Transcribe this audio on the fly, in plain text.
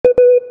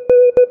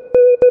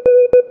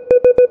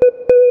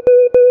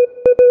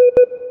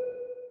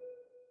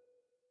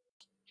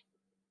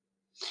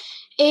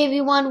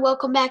everyone,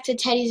 welcome back to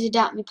Teddy's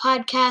Adopt Me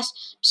podcast.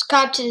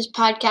 Subscribe to this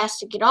podcast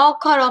to get all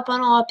caught up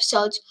on all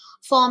episodes.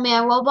 Follow me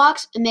on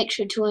Roblox and make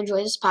sure to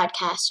enjoy this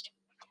podcast.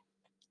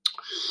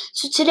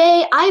 So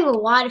today I have a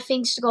lot of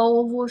things to go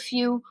over with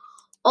you.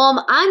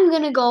 I'm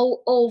gonna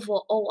go over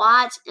a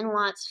lot and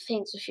lots of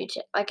things with you.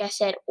 Like I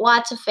said,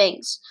 lots of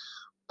things.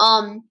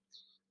 I'm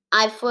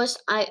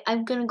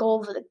gonna go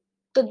over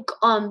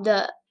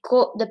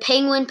the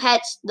penguin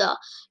pets, the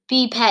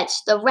bee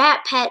pets, the rat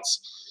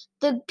pets,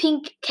 the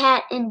pink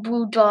cat and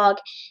blue dog,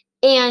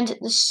 and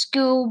the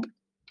Scoob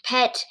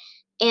pet,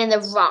 and the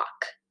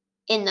rock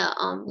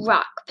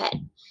pet.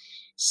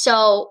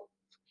 So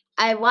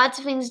I have lots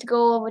of things to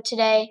go over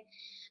today.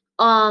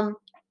 Well,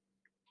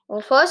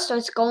 first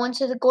let's go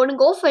into the golden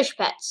goldfish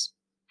pets.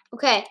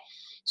 Okay,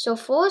 so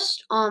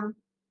first, let's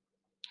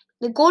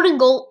go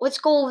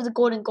over the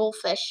golden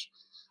goldfish.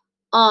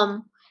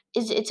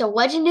 It's a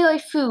legendary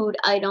food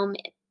item.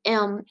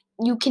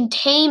 You can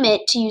tame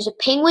it to use a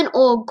penguin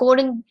or a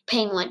golden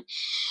penguin.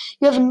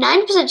 You have a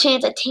 90%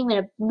 chance at taming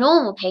a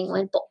normal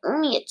penguin, but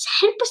only a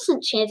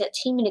 10% chance at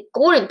taming a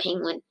golden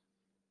penguin.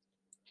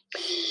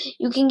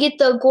 You can get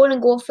the golden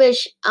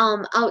goldfish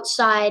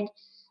outside.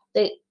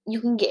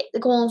 You can get the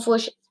golden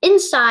fish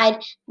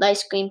inside the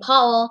ice cream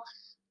parlor.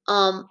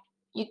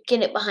 You can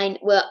get it behind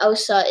where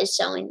Elsa is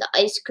selling the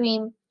ice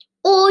cream,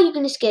 or you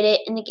can just get it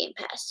in the Game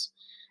Pass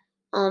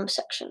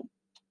section.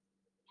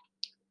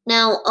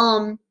 Now,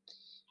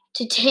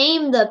 to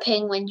tame the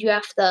penguin, you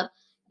have to,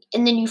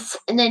 and then you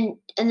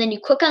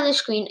click on the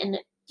screen, and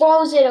it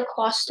throws it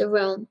across the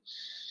room,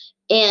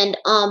 and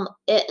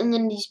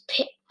then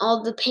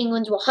all the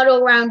penguins will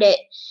huddle around it,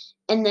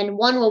 and then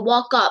one will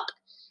walk up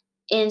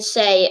and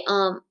say,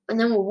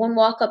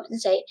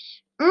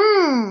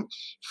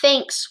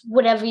 thanks,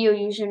 whatever your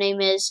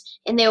username is,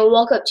 and they will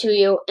walk up to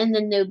you, and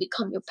then they'll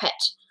become your pet.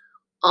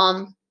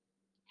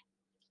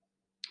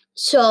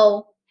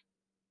 So,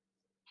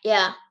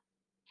 yeah,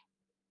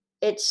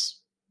 it's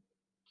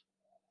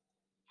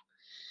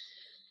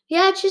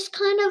just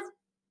kind of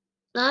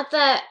not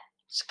that.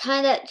 It's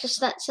kind of just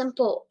that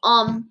simple.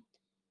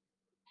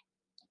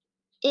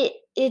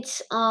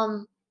 It's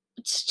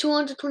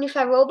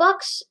 225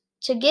 Robux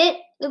to get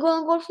the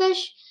golden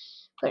goldfish.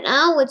 But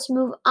now let's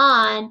move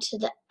on to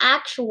the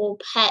actual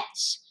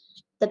pets.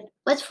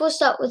 Let's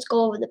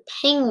go over the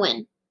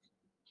penguin.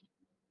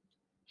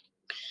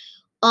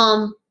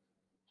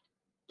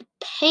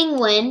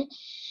 Penguin,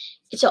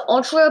 it's an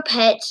ultra rare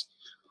pet.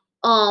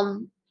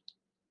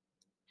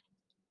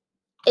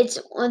 It's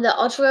one of the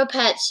ultra rare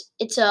pets.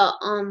 Its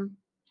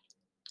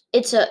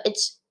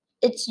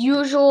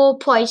usual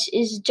price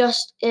is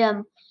just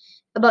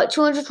about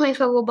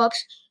 225 Robux.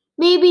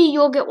 Maybe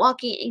you'll get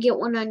lucky and get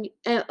one on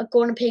a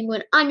golden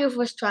penguin on your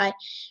first try,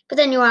 but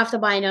then you'll have to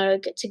buy another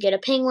to get a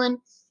penguin.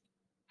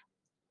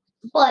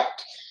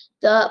 But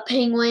the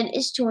penguin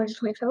is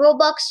 225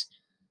 Robux.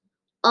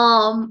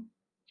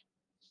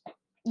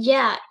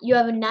 Yeah, you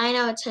have a 9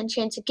 out of 10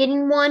 chance of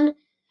getting one.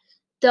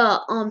 The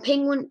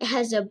penguin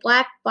has a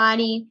black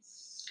body.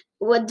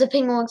 What the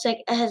penguin looks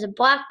like, it has a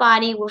black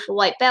body with a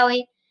white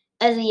belly,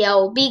 has a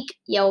yellow beak,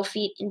 yellow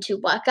feet, and 2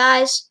 black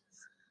eyes.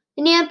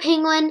 The Nyan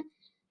penguin,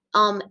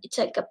 it's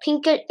like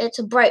it's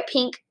a bright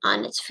pink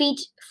on its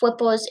feet,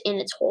 flippers, and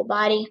its whole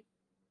body.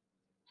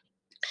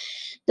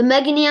 The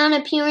Meganion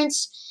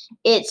appearance,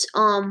 it's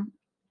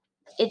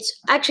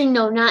actually,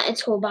 no, not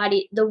its whole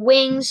body. The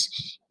wings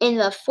and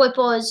the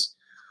flippers,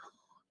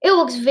 it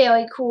looks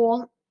very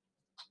cool.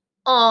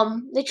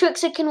 The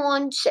Trixican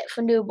one, sit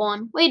for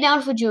newborn, lay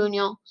down for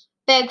junior,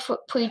 beg for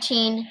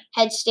preteen,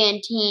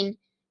 headstand teen,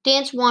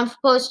 dance 1 for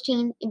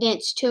post-teen, and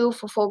dance 2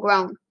 for full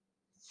grown.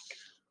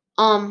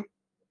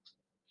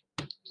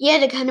 Yeah,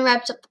 that kind of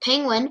wraps up the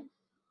penguin.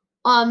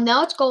 Now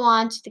let's go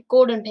on to the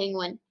golden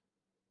penguin.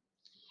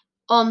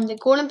 The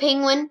golden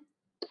penguin,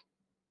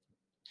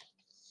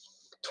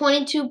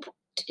 22.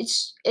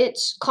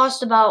 It's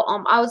cost about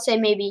I would say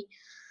maybe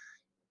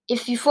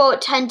if you throw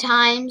it 10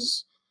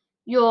 times,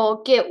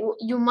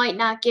 you might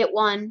not get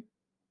one,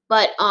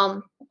 but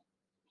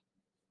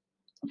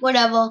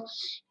whatever.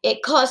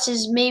 It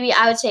costs maybe,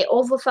 I would say,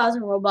 over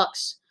 1,000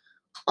 Robux.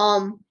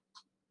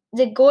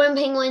 The golden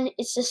penguin,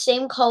 it's the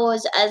same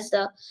colors as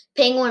the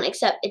penguin,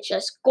 except it's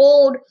just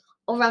gold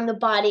around the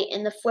body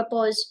and the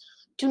flippers.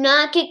 Do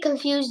not get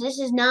confused. This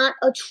is not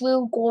a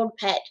true gold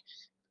pet.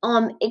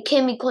 It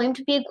can be claimed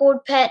to be a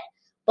gold pet,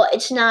 but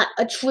it's not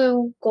a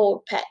true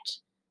gold pet.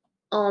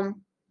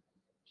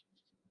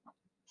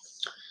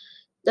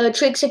 The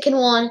Trixican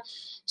one,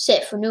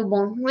 sit for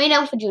newborn, lay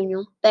down for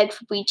junior, beg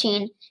for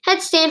preteen,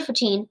 headstand for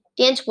teen,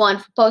 dance 1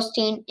 for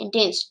post-teen, and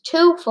dance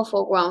 2 for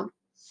full grown.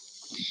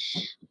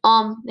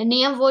 The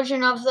Nyan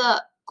version of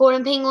the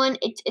golden penguin,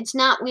 it's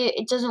not weird.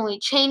 It doesn't really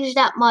change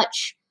that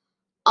much.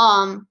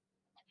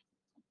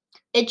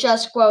 It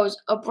just grows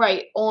a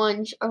bright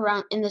orange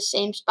around in the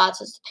same spots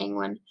as the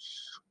penguin.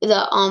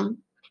 The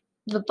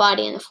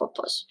body and the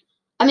flippers.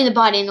 I mean the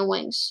body and the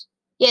wings.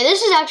 Yeah,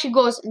 this is actually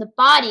grows in the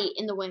body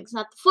and the wings,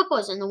 not the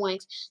flippers and the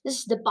wings. This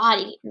is the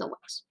body and the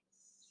wings.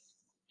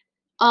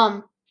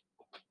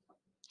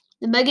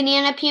 the Mega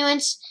Neon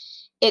appearance,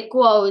 it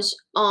glows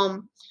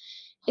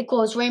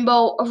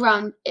rainbow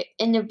around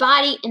in their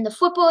body, in the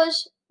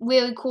flippers.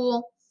 Really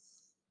cool.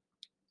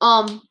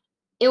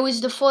 It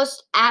was the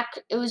first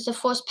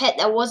pet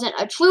that wasn't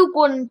a true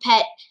golden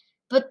pet,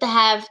 but to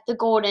have the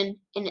golden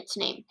in its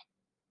name.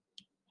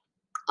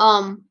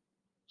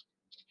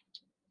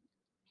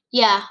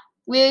 Yeah,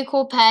 really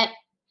cool pet.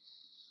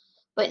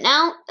 But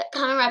now that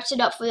kind of wraps it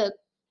up for the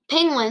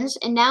penguins,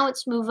 and now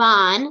let's move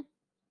on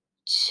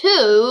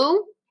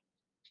to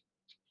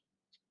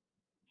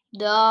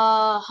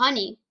the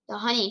honey.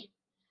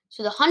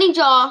 So the honey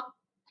jar,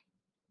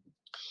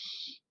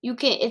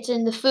 it's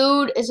in the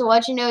food. It's a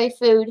legendary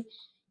food.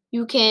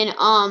 You can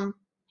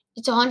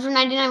it's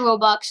 199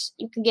 Robux.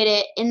 You can get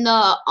it in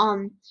the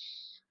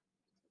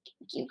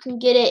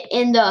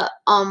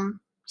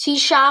tea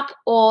shop,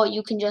 or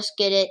you can just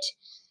get it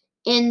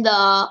in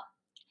the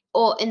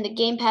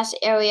Game Pass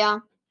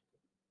area.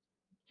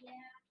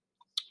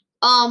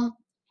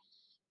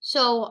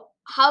 So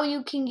how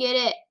you can get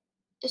it?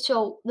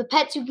 So the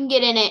pets you can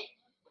get in it.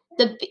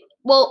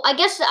 I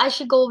guess I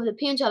should go over the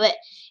appearance of it.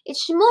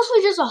 It's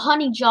mostly just a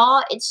honey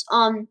jar. It's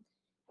an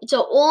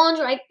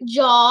orange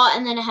jar,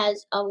 and then it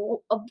has a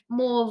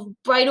more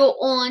brighter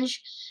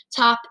orange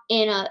top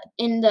in a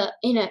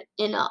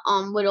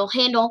little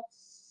handle.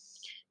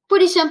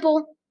 Pretty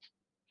simple.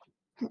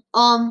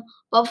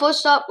 But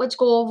first up, let's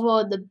go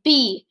over the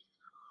bee.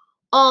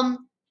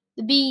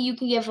 The bee you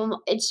can get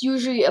it's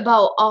usually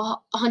about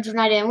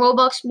 199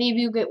 Robux.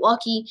 Maybe you get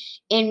lucky,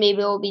 and maybe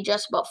it'll be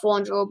just about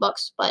 400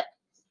 Robux, but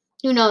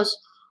who knows?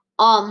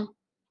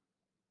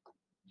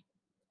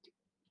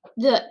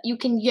 You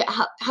can get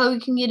how you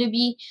can get a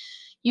bee.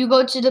 You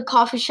go to the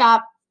coffee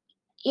shop.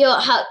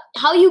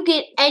 How you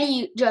get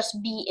any just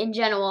bee in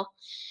general.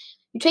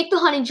 You take the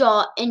honey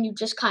jar and you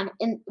just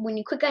and when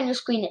you click on your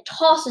screen, it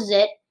tosses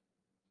it.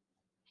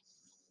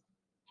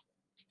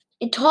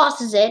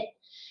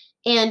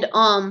 And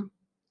all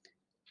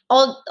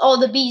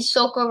the bees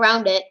circle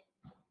around it.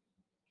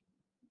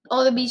 And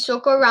all the bees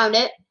circle around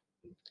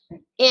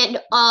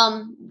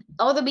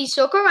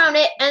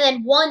it, and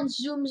then one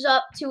zooms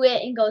up to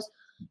it and goes,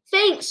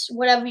 "Thanks,"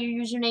 whatever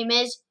your username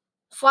is,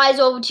 flies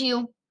over to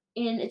you,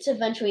 and it's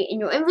eventually in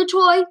your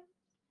inventory.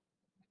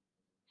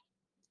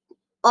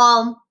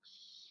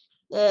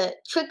 The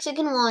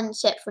Trixican 1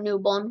 set for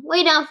newborn,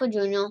 lay down for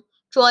junior,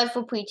 joy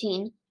for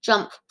preteen,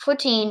 jump for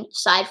teen,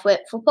 side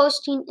flip for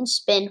post-teen, and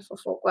spin for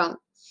full grown.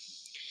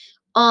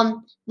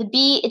 The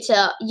bee, it's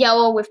a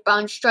yellow with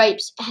brown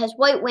stripes. It has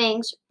white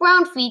wings,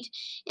 brown feet,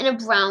 and a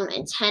brown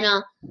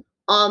antenna.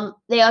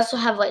 They also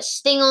have a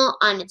stinger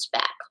on its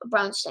back, a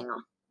brown stinger.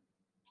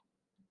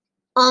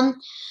 The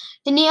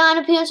neon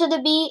appearance of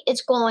the bee,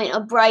 it's glowing a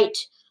bright,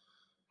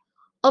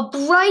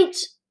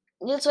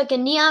 it's like a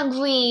neon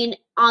green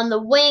on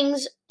the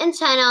wings,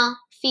 antenna,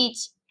 feet,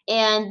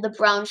 and the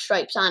brown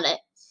stripes on it.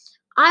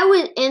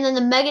 And then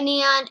the Mega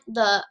Neon,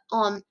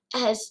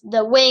 has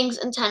the wings,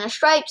 antenna,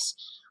 stripes,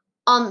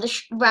 the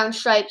brown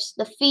stripes,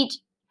 the feet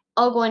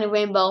all going to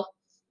rainbow.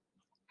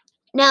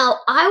 Now,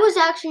 I was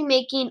actually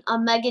making a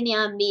Mega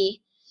Neon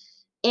bee,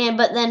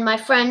 but then my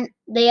friend,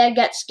 they had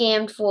got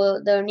scammed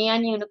for their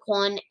neon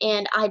unicorn,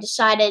 and I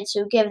decided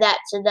to give that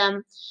to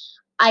them.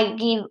 I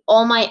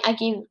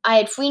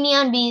had free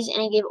neon bees,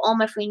 and I gave all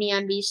my free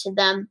neon bees to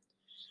them.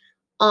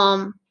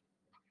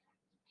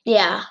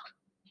 Yeah.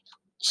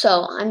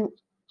 So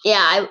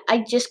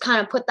I just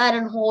kind of put that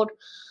on hold,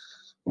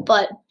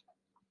 but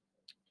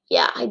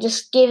yeah, I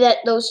just gave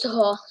those to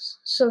her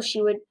so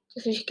she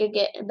could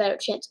get a better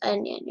chance at a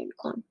neon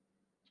unicorn.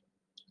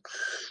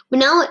 But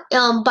now,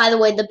 by the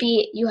way, the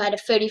bee, you had a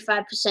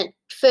 35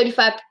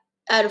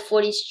 out of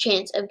 40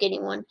 chance of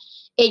getting one,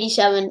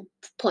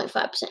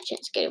 87.5%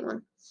 chance of getting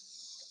one.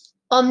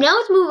 Now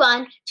let's move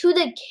on to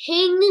the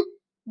king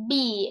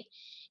bee.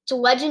 It's a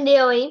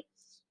legendary.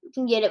 You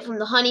can get it from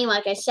the honey.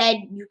 Like I said,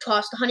 you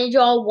toss the honey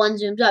jar, one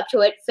zooms up to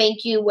it.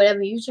 Thank you,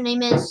 whatever your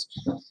username is.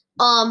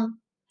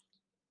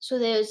 So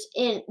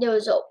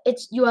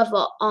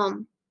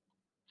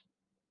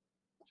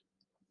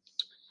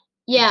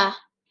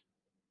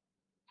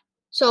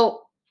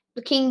So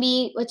the king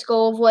bee, let's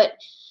go over what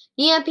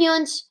the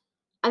appearance.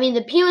 The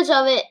appearance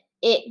of it,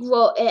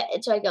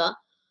 it's like a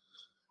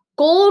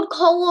gold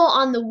color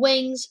on the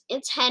wings,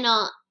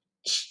 antenna,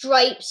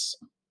 stripes,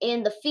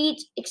 and the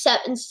feet,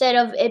 except instead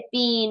of it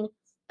being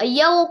a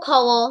yellow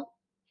color,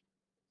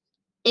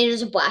 it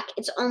is black.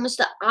 It's almost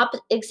the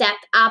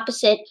exact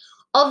opposite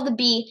of the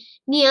bee.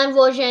 Neon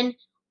version,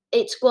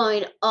 it's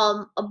glowing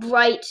a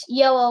bright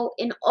yellow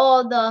in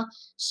all the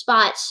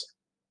spots.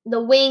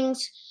 The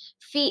wings,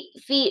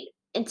 feet,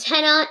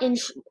 antenna, and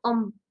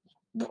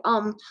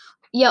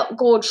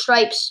gold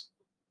stripes.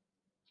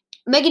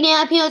 Mega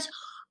Neon appearance.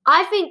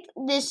 I think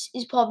this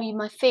is probably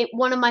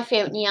one of my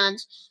favorite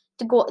neons.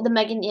 The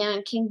Mega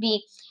Neon King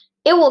Bee.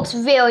 It looks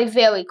very,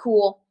 very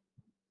cool.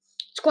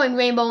 It's going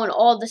rainbow in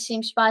all the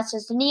same spots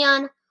as the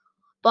neon.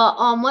 But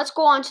let's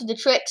go on to the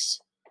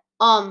tricks.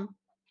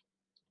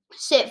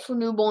 sit for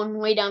newborn,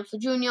 way down for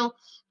junior,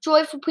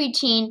 joy for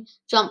preteen,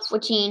 jump for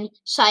teen,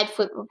 side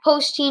flip for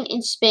post-teen,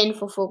 and spin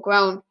for full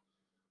grown.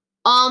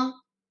 Now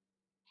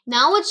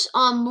let's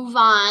move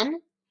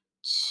on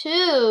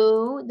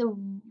to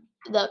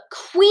the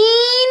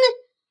queen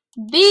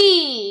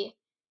bee.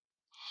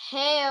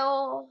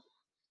 Hail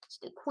to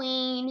the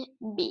queen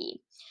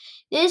bee.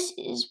 This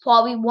is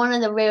probably one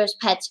of the rarest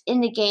pets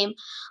in the game.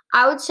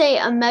 I would say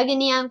a Mega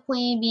Neon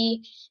queen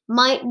bee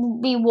might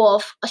be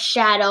worth a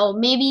shadow,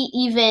 maybe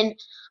even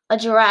a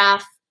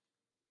giraffe.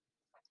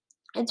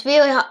 It's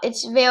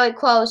very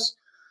close.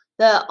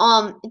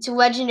 It's a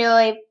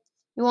legendary.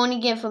 You only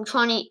get from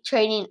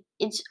trading.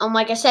 It's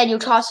like I said, you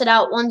toss it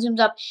out, one zooms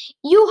up.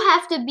 You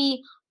have to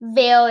be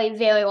very,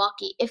 very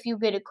lucky if you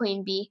get a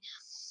queen bee.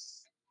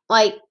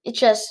 Like it's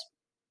just,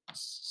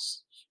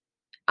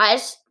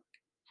 I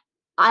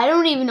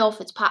don't even know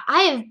if it's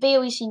I have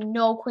barely seen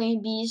no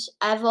queen bees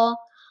ever.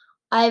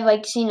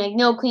 I've seen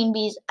no queen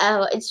bees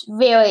ever. It's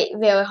very,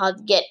 very hard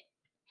to get.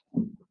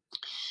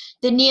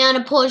 The neon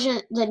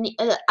implosion,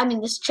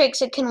 this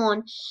Trixie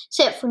one,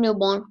 sit for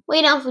newborn,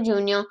 way down for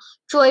junior,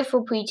 joy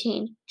for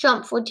preteen,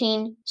 jump for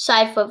teen,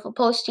 side flip for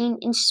post-teen,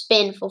 and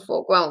spin for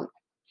full grown.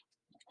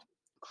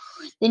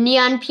 The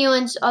neon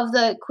appearance of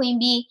the queen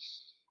bee,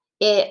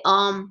 it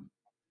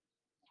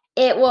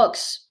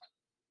looks,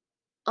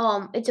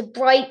 it's a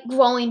bright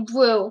glowing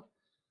blue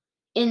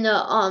in the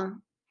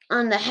on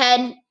the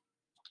head,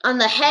 and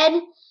the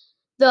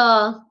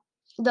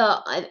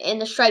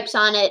stripes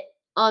on it.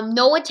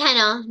 No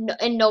antenna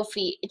and no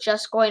feet. It's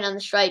just going on the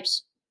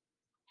stripes.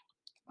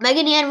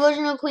 Mega Neon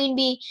version of Queen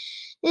Bee.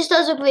 This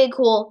does look really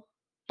cool,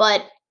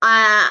 but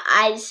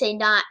I'd say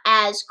not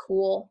as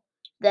cool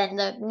than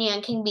the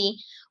Neon King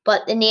Bee.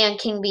 But the Neon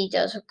King Bee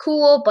does look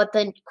cool, but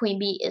the Queen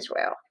Bee is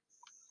rare.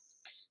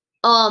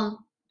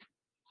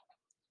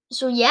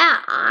 So yeah,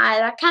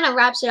 that kind of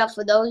wraps it up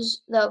for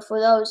those. Now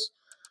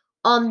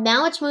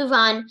let's move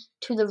on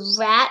to the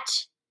rat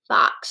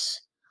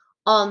box.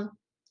 The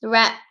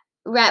rat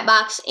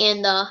box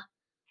and the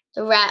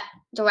rat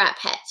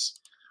pets.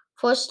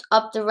 First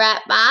up, the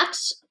rat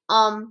box.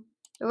 The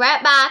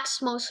rat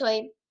box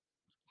mostly,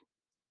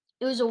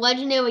 it was a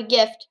legendary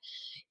gift.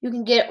 You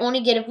can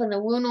only get it from the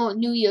Lunar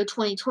New Year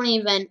 2020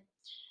 event.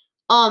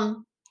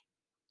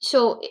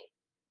 So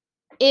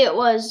it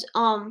was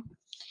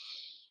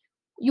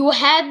you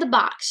had the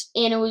box,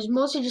 and it was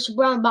mostly just a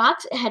brown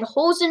box. It had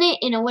holes in it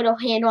and a little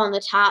handle on the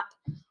top.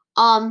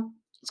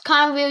 It's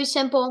kind of very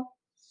simple,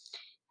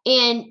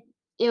 and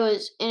you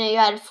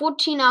had a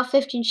 14 out of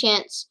 15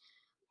 chance,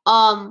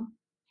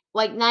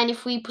 like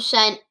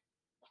 93%,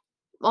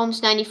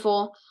 almost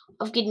 94,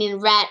 of getting a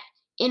rat,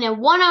 and a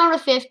 1 out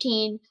of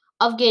 15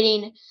 of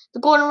getting the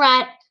golden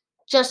rat,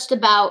 just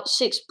about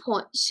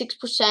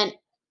 6.6%.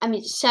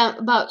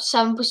 About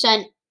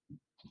 7%.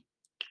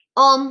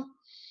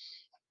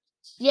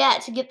 Yeah,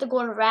 to get the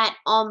golden rat.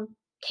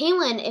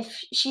 Kaylin, if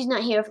she's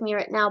not here with me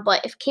right now,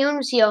 but if Kaylin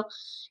was here,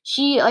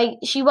 she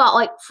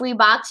bought 3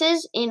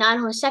 boxes, and on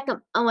her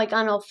second, on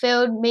her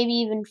third, maybe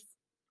even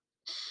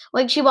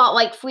she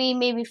bought 3,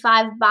 maybe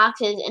 5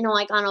 boxes, and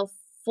on her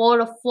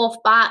fourth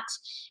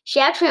box, she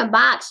actually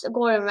unboxed a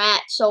golden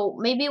rat. So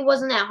maybe it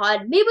wasn't that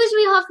hard. Maybe it was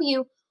really hard for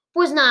you. It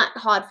was not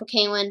hard for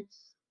Kaylin.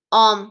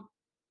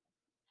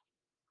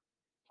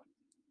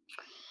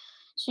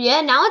 So yeah,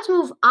 now let's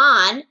move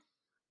on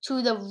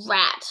to the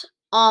rat.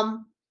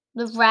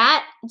 The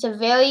rat, it's a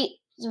very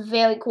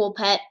cool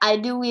pet. I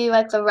do really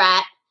like the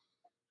rat.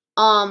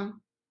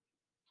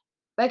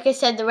 Like I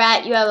said, the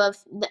rat, you have a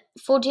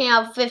 14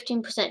 out of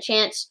 15%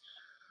 chance.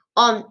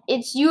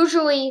 It's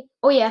usually,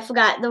 oh yeah, I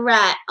forgot, the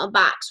rat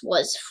box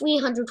was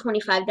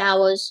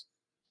 $325.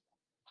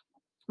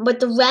 But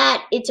the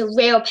rat, it's a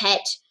rare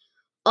pet.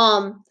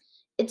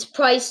 It's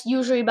priced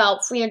usually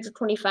about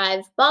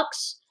 $325.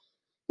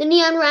 The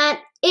neon rat,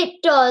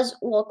 it does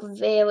look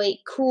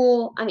very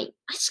cool. I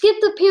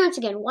skipped the appearance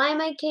again. Why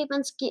am I keep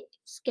on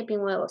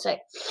skipping what it looks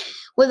like?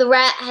 Where the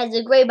rat has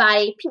a gray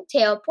body, pink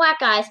tail, black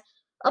eyes,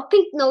 a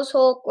pink nose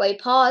hole, gray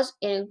paws,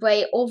 and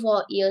gray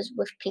overall ears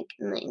with pink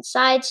in the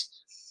insides.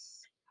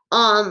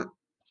 Neon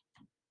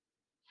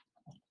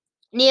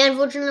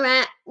version of the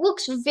rat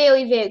looks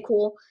very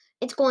cool.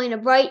 It's going a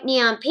bright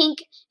neon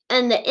pink,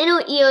 and the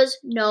inner ears,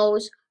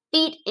 nose,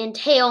 feet, and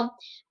tail.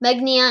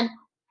 Mega Neon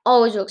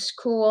always looks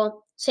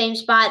cool. Same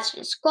spots,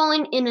 just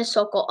glowing in a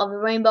circle of a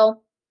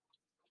rainbow.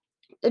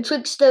 The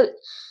Trickster,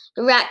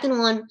 the rat can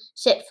one,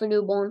 sit for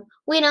newborn,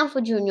 way down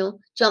for junior,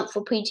 jump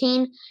for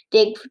preteen,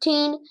 dig for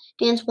teen,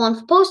 dance 1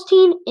 for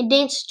post-teen, and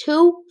dance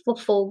 2 for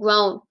full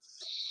grown.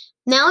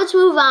 Now let's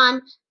move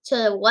on to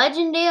the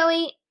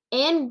legendary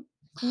and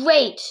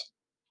great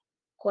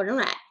golden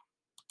rat.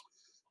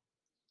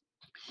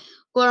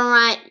 Golden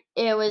rat,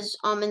 it was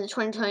in the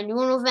 2020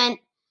 Lunar event.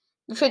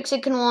 The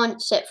Trixie can one,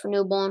 sit for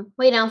newborn,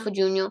 way down for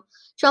junior,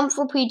 jump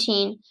for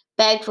preteen,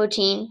 bag for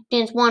teen,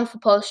 dance 1 for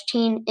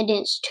post-teen, and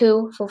dance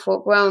 2 for full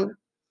grown.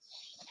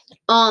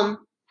 The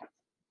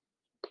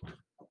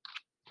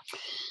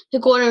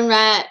golden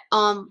rat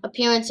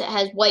appearance, it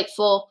has white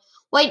fur,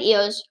 white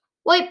ears,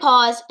 white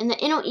paws, and the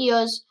inner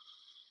ears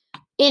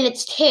and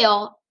its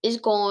tail is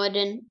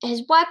golden. It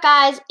has black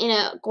eyes and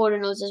a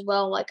golden nose as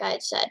well, like I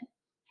had said.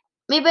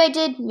 Maybe I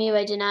did, maybe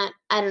I did not.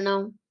 I don't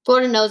know.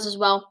 Golden nose as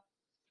well.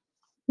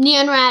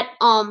 Neon rat,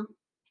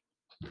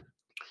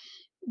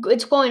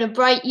 it's going a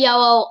bright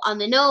yellow on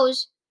the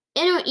nose,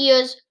 inner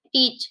ears,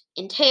 feet,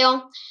 and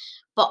tail.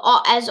 But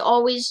as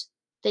always,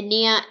 the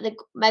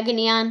Mega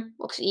Neon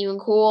looks even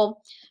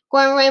cool.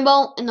 Going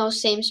rainbow in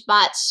those same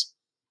spots.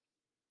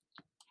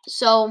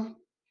 So,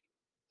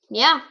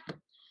 yeah.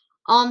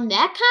 That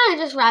kind of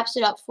just wraps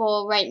it up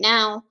for right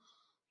now.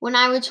 When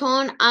I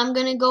return, I'm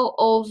gonna go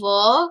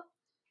over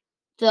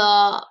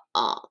the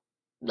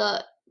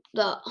the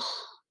the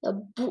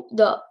the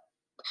the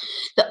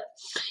the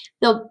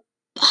the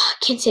I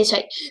can't say it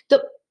right.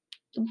 The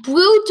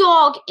blue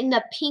dog and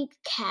the pink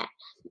cat.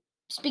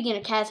 Speaking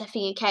of cats, I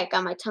think a cat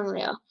got my tongue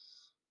there.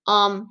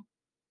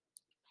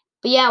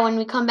 But yeah, when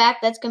we come back,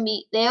 that's gonna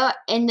be there.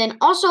 And then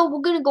also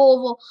we're gonna go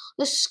over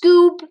the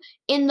Scoob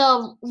in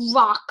the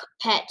rock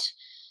pet.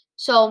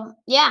 So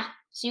yeah,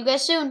 see you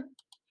guys soon.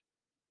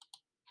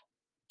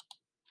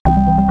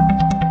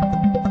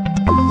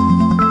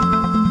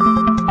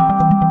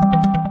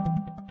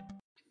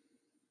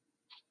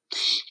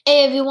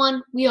 Hey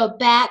everyone, we are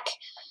back.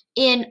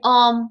 And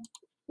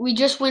we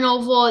just went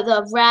over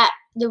the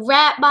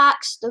rat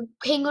box, the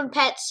penguin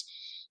pets,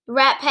 the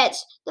rat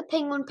pets, the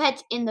penguin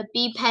pets, and the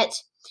bee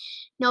pets.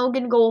 Now we're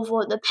gonna go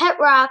over the pet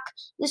rock,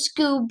 the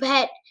Scoob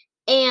pet,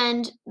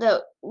 and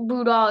the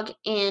blue dog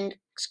and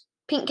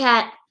pink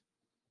cat.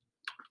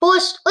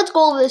 First, let's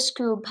go over the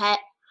Scoob pet.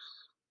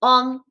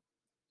 The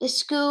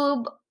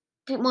Scoob,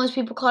 most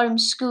people call him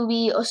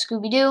Scooby or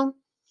Scooby-Doo.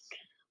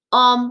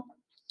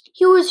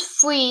 He was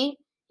free.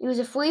 He was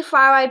a free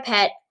fire-ride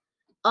pet.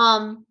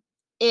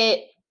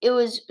 It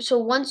was so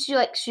once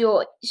you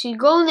you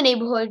go in the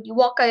neighborhood, you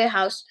walk out of your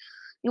house,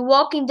 you're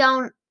walking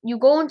down, you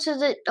go into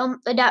the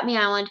Adopt Me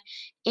Island,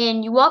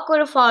 and you walk a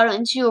little farther,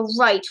 and to your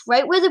right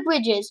where the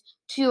bridge is,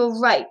 to your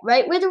right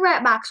where the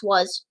rat box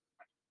was,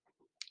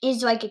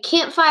 is like a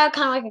campfire,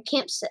 kind of like a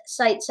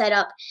campsite set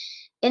up,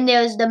 and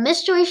there's the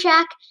mystery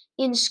shack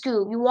in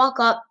Scoob. You walk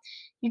up,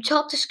 you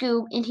talk to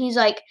Scoob, and he's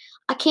like,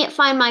 I can't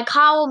find my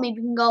cowl, maybe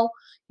you can go.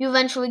 You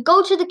eventually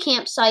go to the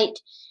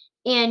campsite,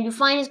 and you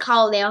find his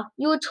collar there.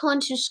 You return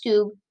to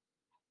Scoob,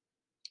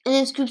 and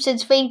then Scoob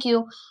says, thank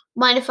you.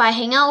 Mind if I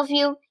hang out with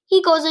you?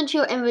 He goes into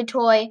your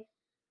inventory.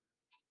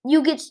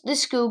 You get the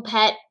Scoob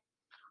pet.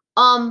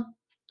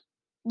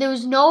 There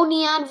was no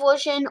neon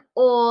version,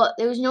 or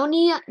there was no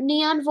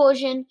neon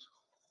version.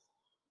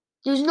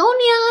 There was no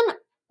neon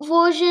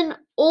version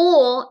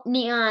or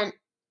neon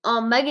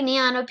Mega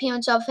Neon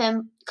appearance of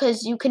him,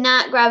 because you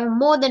cannot grab him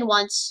more than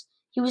once.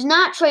 He was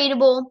not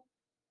tradable.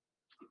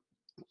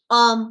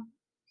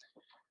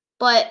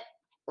 But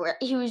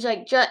he was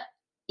like it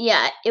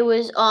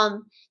was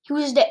he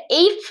was the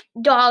 8th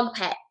dog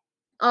pet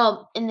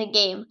in the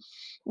game.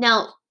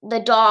 Now the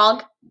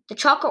dog, the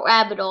chocolate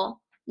Labrador,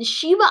 the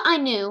Shiba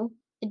Inu,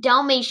 the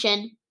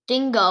Dalmatian,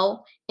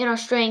 Dingo, and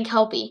Australian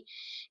Kelpie,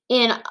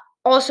 and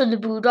also the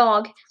blue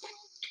dog.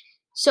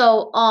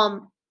 So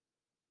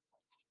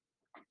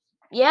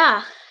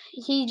yeah,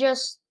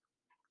 there's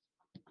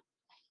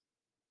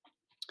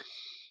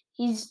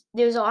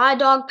a lot of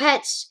dog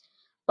pets,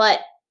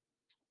 but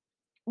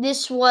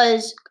this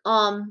was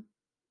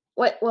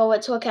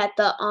let's look at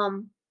the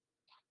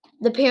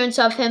appearance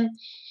of him.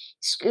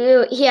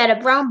 He had a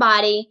brown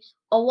body,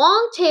 a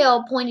long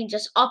tail pointing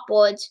just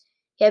upwards.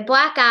 He had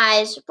black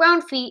eyes,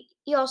 brown feet.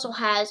 He also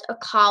has a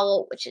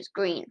collar, which is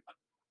green.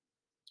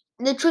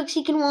 The tricks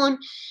he can learn: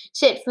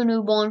 sit for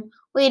newborn,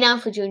 lay down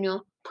for junior,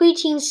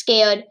 preteen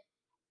scared,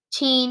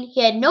 teen.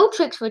 He had no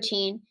tricks for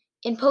teen,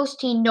 in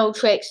post-teen no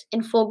tricks,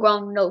 in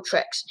full-grown no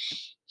tricks.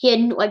 He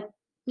didn't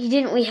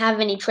really have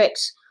any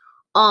tricks,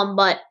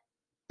 but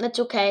that's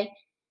okay.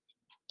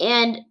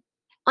 And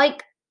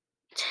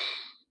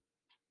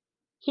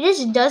he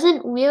just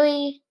doesn't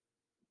really,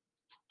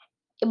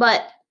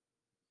 but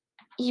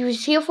he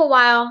was here for a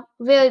while.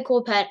 Very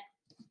cool pet.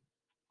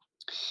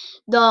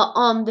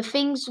 The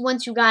things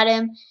once you got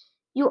him,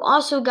 you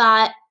also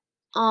got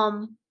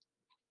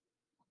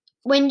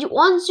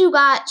once you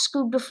got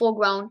Scoob to full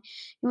grown,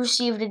 you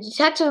received a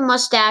detective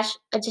mustache,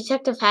 a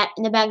detective hat,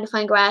 and a bag to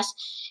find grass,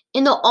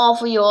 and they're all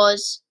for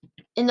yours.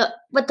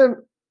 But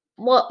they're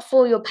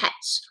for your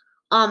pets.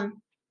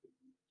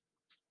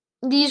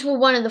 These were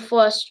one of the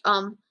first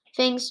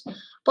things,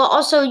 but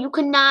also you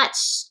could not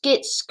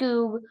get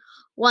Scoob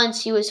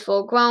once he was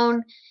full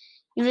grown.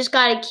 You just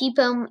gotta keep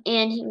him,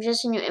 and he was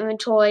just in your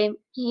inventory.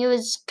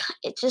 It's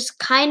just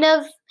kind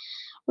of,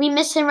 we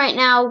miss him right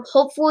now.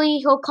 Hopefully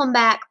he'll come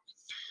back.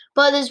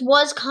 But this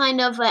was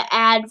kind of an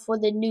ad for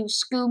the new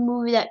Scoob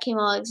movie that came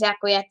out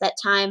exactly at that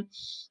time,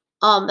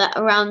 that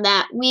around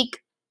that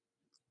week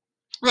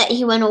that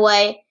he went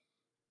away.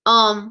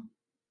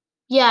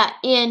 Yeah,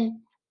 and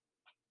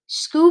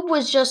Scoob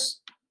was just,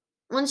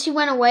 once he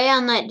went away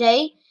on that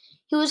day,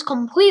 he was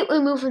completely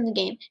removed from the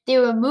game. They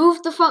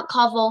removed the front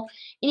cover,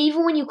 and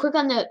even when you click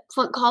on the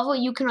front cover,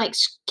 you can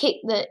kick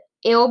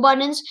arrow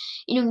buttons,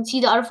 and you can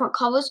see the other front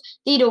covers.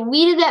 They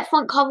deleted that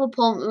front cover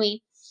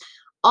permanently.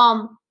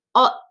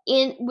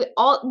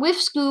 With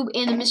Scoob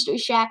and the Mystery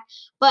Shack,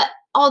 but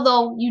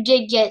although you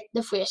did get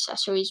the free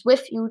accessories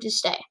with you to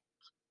stay.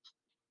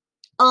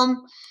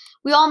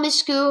 We all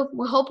miss Scoob.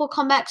 We hope he'll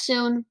come back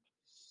soon.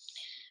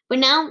 But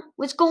now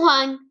let's go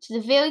on to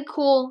the very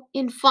cool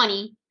and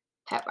funny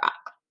Pet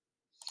Rock.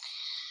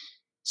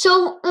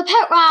 So the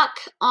Pet Rock,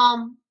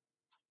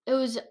 it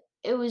was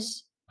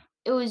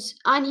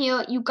on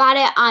here. You got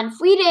it on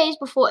 3 days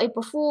before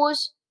April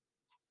Fool's.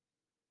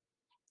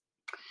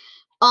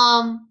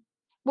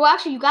 Well,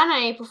 actually, you got it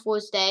on April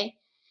Fool's Day,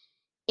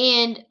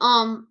 and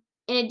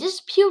it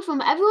disappeared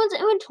from everyone's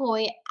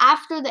inventory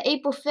after the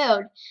April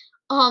 3rd.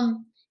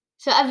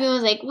 So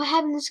everyone's like, "What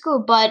happened to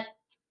school?" But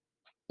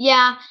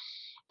yeah,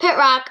 Pet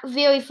Rock,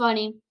 very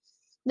funny.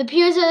 The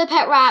appearance of the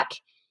Pet Rock,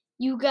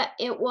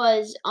 it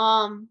was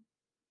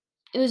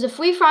a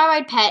free fry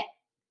ride pet.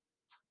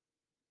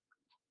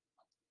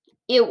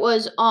 It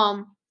was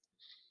a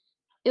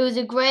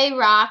gray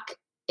rock.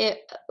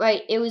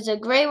 It was a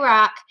gray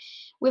rock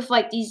with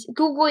like these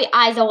googly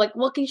eyes that were like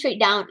looking straight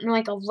down, and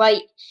like a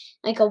white,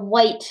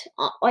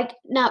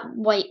 not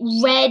white,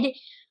 red,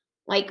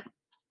 like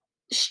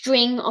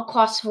string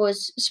across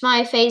his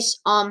smiley face.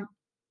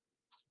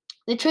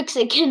 The tricks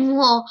that Ken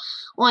wore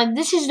on.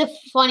 This is the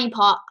funny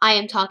part I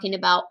am talking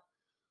about.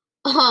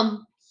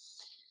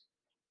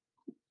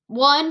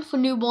 One, for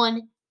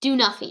newborn, do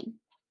nothing.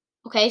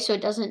 Okay, so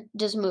it doesn't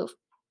move.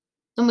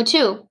 Number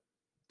 2,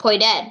 play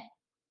dead.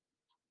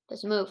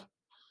 Doesn't move.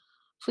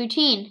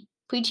 Preteen,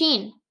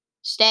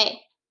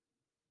 stay.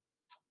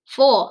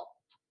 4,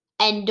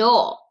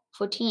 endure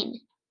for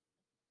teen.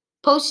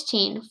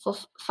 Post-teen for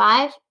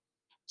 5,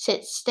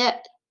 sit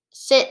still.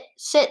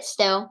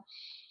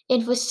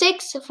 And for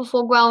 6, for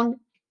full grown,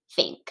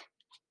 think.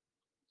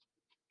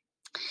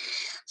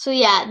 So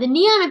yeah, the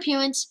neon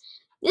appearance.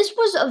 This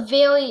was a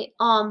very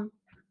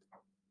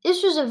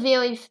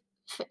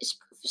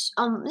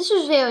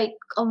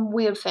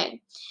weird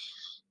thing.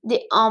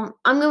 I'm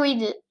gonna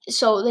read it.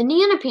 So the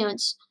neon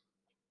appearance.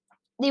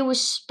 There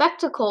was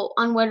spectacle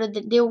on whether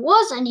there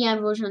was a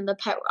neon version of the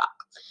Pet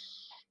Rock.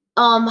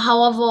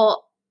 However,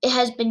 it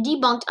has been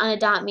debunked on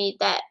Adopt Me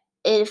that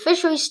it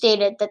officially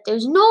stated that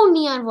there's no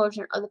neon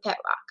version of the Pet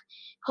Rock.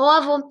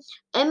 However,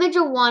 an image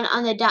of one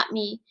on the Adopt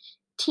Me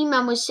team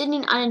members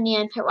sitting on a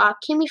neon Pet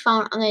Rock can be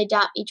found on the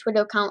Adopt Me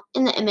Twitter account.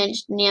 In the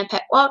image, the neon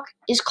Pet Rock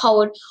is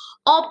colored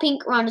all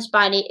pink around its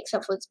body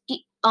except for its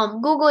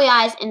googly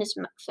eyes and its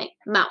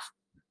mouth.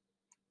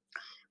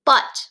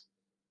 But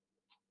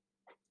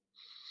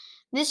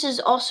this is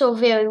also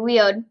very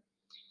weird.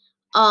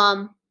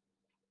 And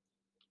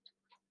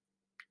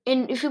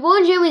if you go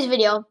on Jeremy's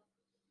video,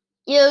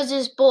 there was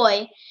this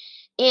boy,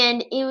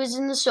 and he was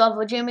in the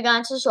server. Jeremy got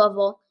into the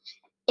server,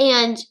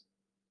 and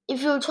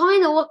if you were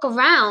trying to look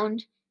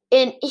around,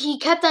 and he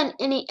kept on,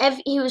 and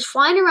he was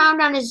flying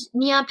around on his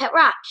neon Pet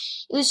Rock.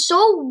 It was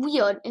so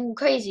weird and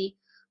crazy.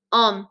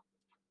 It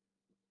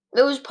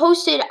was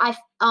posted. I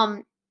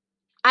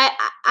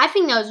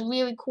think that was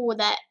really cool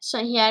that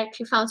he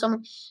actually found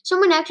someone.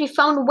 Someone actually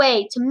found a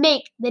way to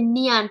make the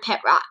neon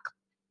Pet Rock.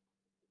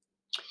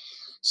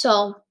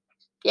 So,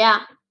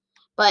 yeah.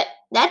 But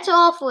that's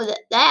all for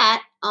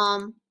that.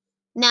 Now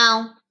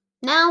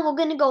we're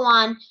gonna go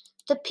on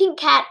to Pink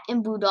Cat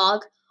and Blue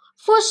Dog.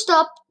 First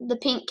up, the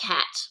Pink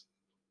Cat.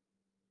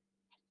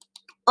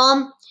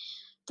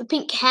 The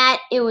Pink Cat.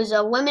 It was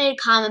a limited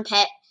common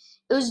pet.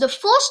 It was the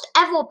first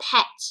ever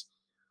pet.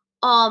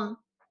 And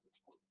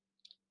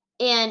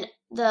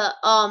the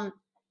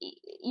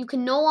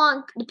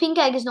Pink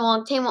Egg is no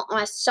longer tameable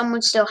unless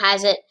someone still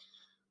has it.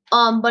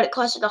 But it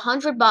costed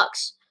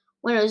 $100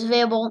 when it was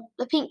available.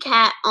 The Pink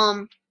Cat.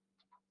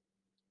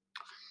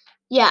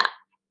 Yeah,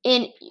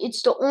 and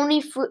it's the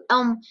only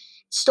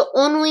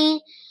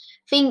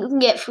thing you can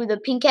get through the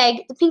Pink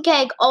Egg. The Pink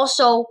Egg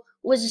also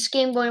was a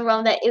scam going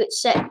around that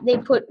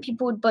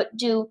people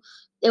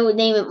would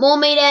name it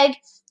Mermaid Egg,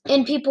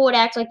 and people would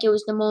act like it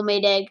was the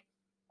Mermaid Egg.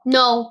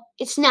 No,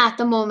 it's not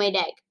the Mermaid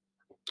Egg.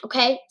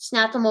 Okay, it's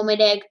not the Mermaid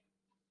Egg.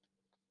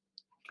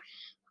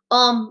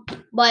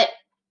 But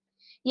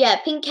yeah,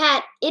 Pink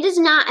Cat. It is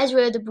not as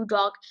rare as the Blue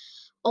Dog.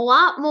 A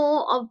lot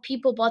more of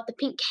people bought the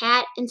Pink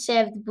Cat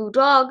instead of the Blue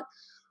Dog.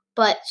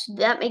 But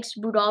that makes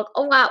the Blue Dog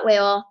a lot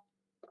rarer.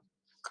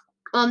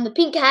 The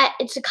Pink Cat,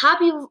 it's a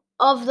copy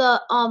of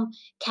the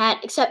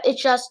cat, except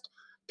it's just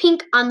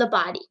pink on the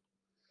body.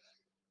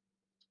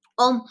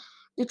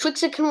 The tricks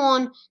that can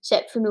run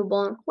set for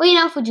newborn, way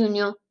down for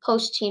junior,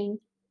 post-teen,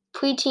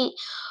 preteen,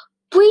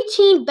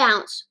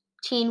 bounce,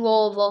 teen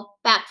rollover,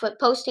 backflip,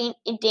 post-teen,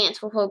 and dance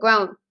for full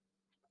grown.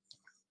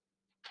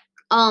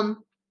 The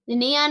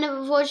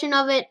neon version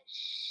of it.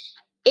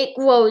 It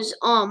grows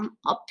a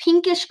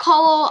pinkish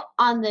color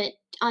on the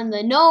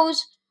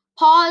nose,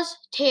 paws,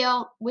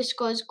 tail,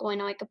 whiskers going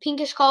like a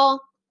pinkish color.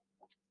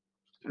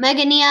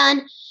 Mega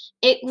Neon,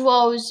 it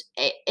grows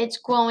on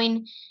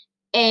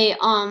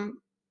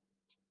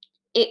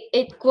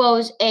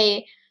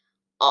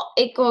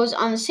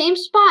the same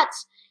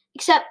spots,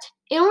 except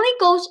It only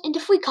goes into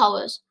 3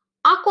 colors: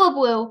 aqua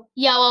blue,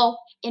 yellow,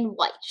 and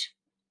white.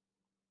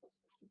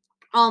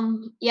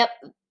 Yep,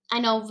 I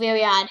know,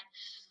 very odd.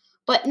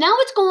 But now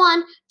let's go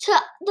on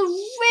to the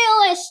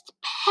realest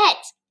pet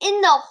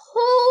in the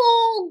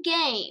whole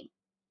game.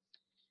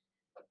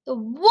 The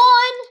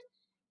one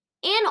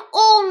and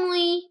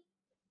only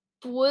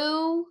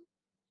Blue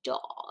Dog.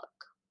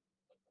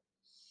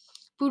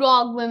 Blue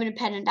Dog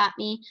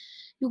Women.me.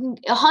 You can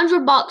get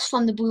 $100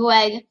 from the Blue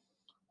Egg.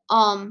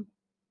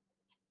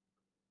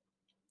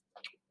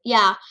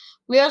 Yeah,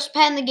 rarest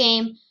pet in the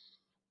game.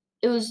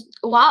 It was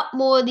a lot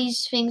more of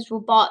these things were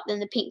bought than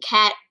the pink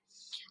cat.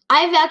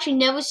 I've actually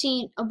never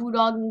seen a Blue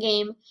Dog in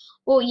game.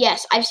 Well,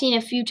 yes, I've seen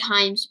it a few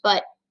times,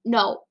 but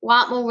no, a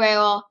lot more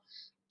rarer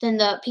than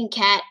the pink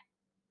cat.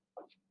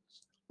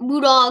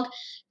 Blue Dog,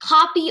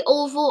 copy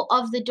oval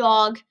of the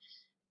dog,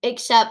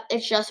 except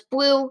it's just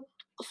blue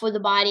for the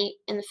body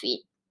and the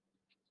feet.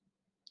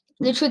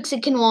 The tricks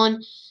it can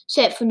learn: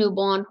 set for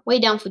newborn, way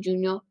down for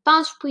junior,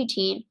 bounce for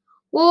preteen,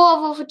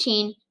 roll over for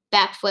teen,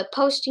 backflip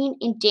posting,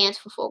 and dance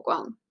for full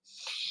grown.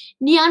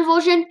 Neon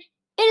version,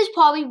 it is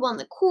probably one of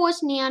the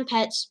coolest neon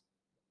pets.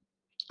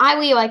 I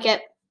really like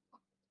it.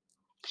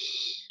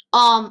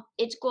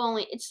 It's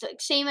glowing. It's the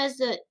same as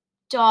the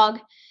dog,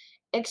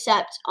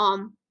 except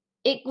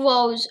it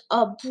glows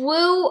a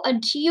blue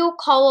and teal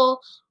color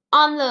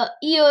on the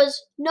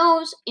ears,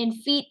 nose, and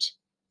feet,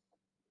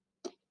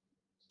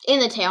 in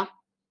the tail.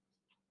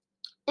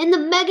 In the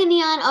mega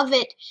neon of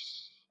it,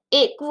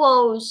 it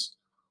glows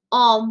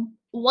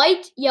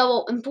white,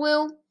 yellow, and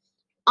blue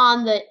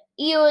on the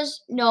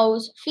ears,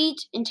 nose,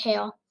 feet, and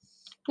tail.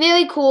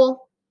 Very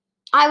cool.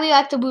 I really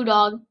like the Blue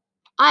Dog.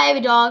 I have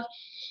a dog,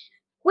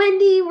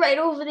 Wendy, right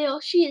over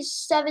there. She is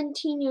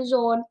 17 years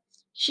old.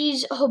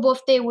 Her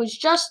birthday was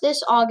just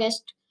this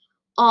August.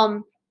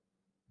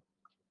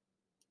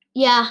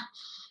 Yeah,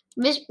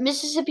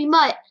 Mississippi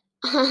Mutt.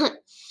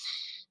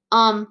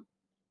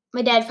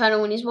 My dad found her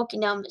when he's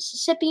walking down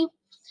Mississippi.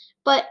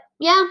 But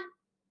yeah,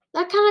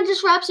 that kind of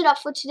just wraps it up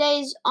for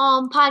today's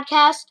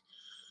podcast.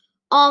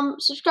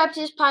 Subscribe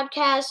to this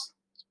podcast.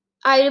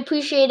 I'd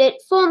appreciate it.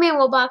 Follow me on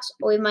Roblox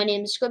or in my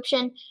name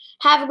description.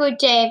 Have a good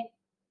day.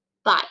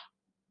 Bye.